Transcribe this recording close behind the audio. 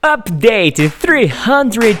Update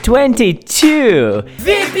 322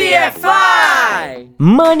 VPFI!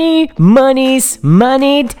 Money, moneys,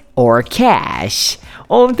 moneyed or cash?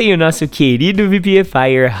 Ontem o nosso querido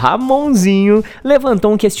VPFIer Ramonzinho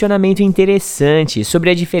levantou um questionamento interessante sobre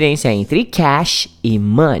a diferença entre cash e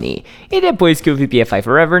money. E depois que o VPFI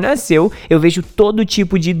Forever nasceu, eu vejo todo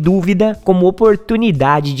tipo de dúvida como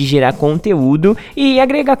oportunidade de gerar conteúdo e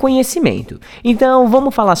agregar conhecimento. Então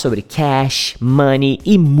vamos falar sobre cash, money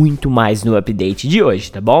e muito mais no update de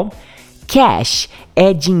hoje, tá bom? Cash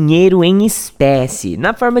é dinheiro em espécie,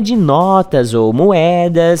 na forma de notas ou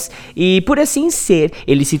moedas, e por assim ser,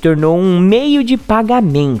 ele se tornou um meio de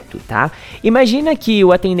pagamento, tá? Imagina que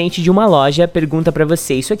o atendente de uma loja pergunta pra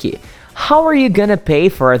você isso aqui: How are you gonna pay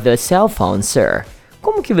for the cell phone, sir?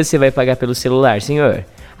 Como que você vai pagar pelo celular, senhor?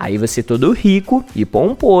 Aí você, todo rico e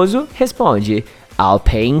pomposo, responde: I'll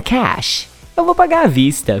pay in cash. Eu vou pagar à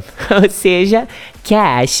vista. Ou seja,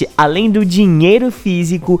 cash, além do dinheiro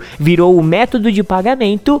físico, virou o método de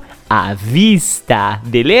pagamento à vista,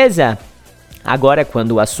 beleza? Agora,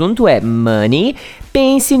 quando o assunto é money,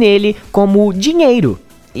 pense nele como dinheiro.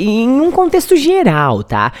 Em um contexto geral,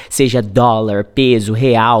 tá? Seja dólar, peso,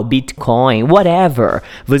 real, bitcoin, whatever.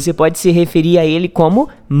 Você pode se referir a ele como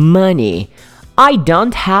money. I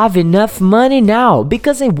don't have enough money now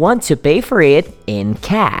because I want to pay for it in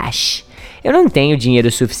cash. Eu não tenho dinheiro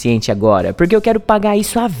suficiente agora, porque eu quero pagar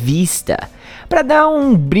isso à vista. Para dar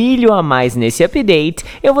um brilho a mais nesse update,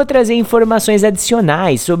 eu vou trazer informações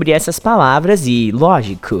adicionais sobre essas palavras e,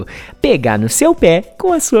 lógico, pegar no seu pé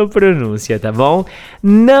com a sua pronúncia, tá bom?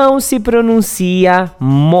 Não se pronuncia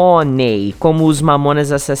money, como os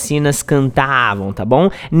Mamonas Assassinas cantavam, tá bom?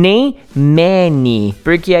 Nem many,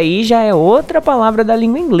 porque aí já é outra palavra da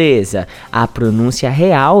língua inglesa. A pronúncia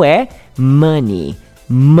real é money.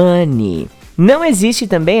 Money. Não existe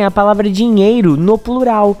também a palavra dinheiro no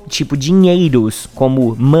plural, tipo dinheiros,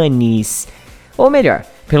 como moneys. Ou melhor,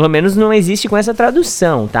 pelo menos não existe com essa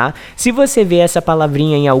tradução, tá? Se você vê essa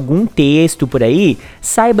palavrinha em algum texto por aí,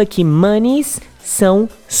 saiba que moneys são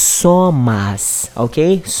somas,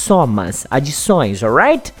 ok? Somas, adições,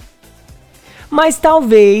 alright? Mas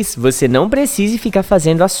talvez você não precise ficar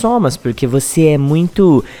fazendo as somas, porque você é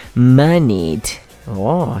muito moneyed.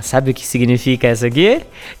 Oh, sabe o que significa isso aqui?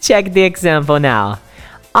 Check the example now.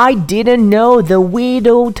 I didn't know the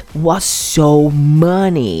widowed was so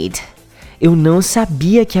moneyed. Eu não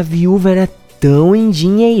sabia que a viúva era tão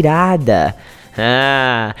endinheirada.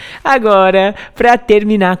 Agora, para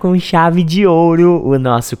terminar com chave de ouro, o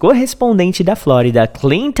nosso correspondente da Flórida,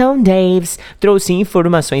 Clinton Davis, trouxe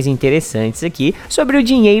informações interessantes aqui sobre o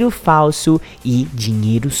dinheiro falso e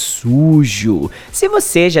dinheiro sujo. Se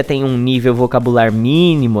você já tem um nível vocabular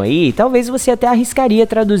mínimo aí, talvez você até arriscaria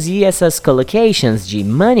traduzir essas collocations de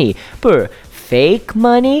money por fake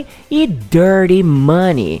money e dirty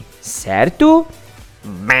money, certo?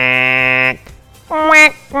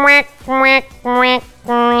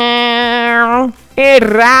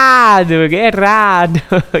 Errado,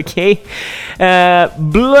 ok?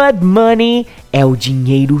 Blood money é o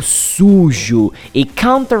dinheiro sujo e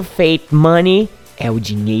counterfeit money é o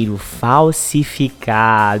dinheiro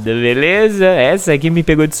falsificado, beleza? Essa aqui me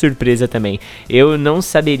pegou de surpresa também. Eu não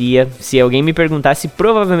saberia. Se alguém me perguntasse,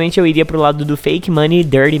 provavelmente eu iria pro lado do fake money e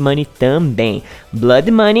dirty money também.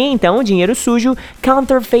 Blood money, então, dinheiro sujo.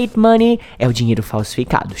 Counterfeit money é o dinheiro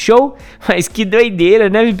falsificado. Show? Mas que doideira,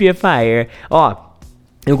 né, VPFIer? Ó,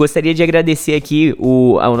 eu gostaria de agradecer aqui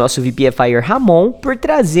ao nosso VPFIer Ramon por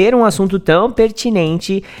trazer um assunto tão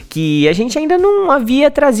pertinente que a gente ainda não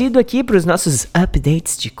havia trazido aqui para os nossos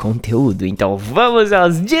updates de conteúdo. Então vamos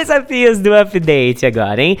aos desafios do update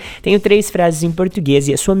agora, hein? Tenho 3 frases em português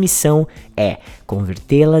e a sua missão é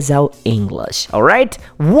convertê-las ao English, alright?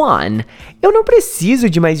 1. Eu não preciso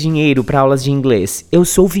de mais dinheiro para aulas de inglês. Eu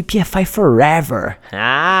sou VPFI Forever.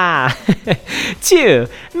 2.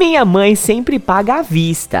 Minha mãe sempre paga à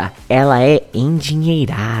vista. Ela é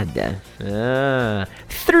endinheirada.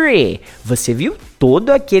 3. Você viu todo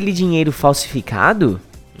aquele dinheiro falsificado?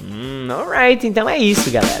 Alright, então é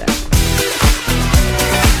isso, galera.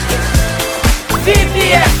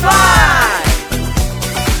 VPFI!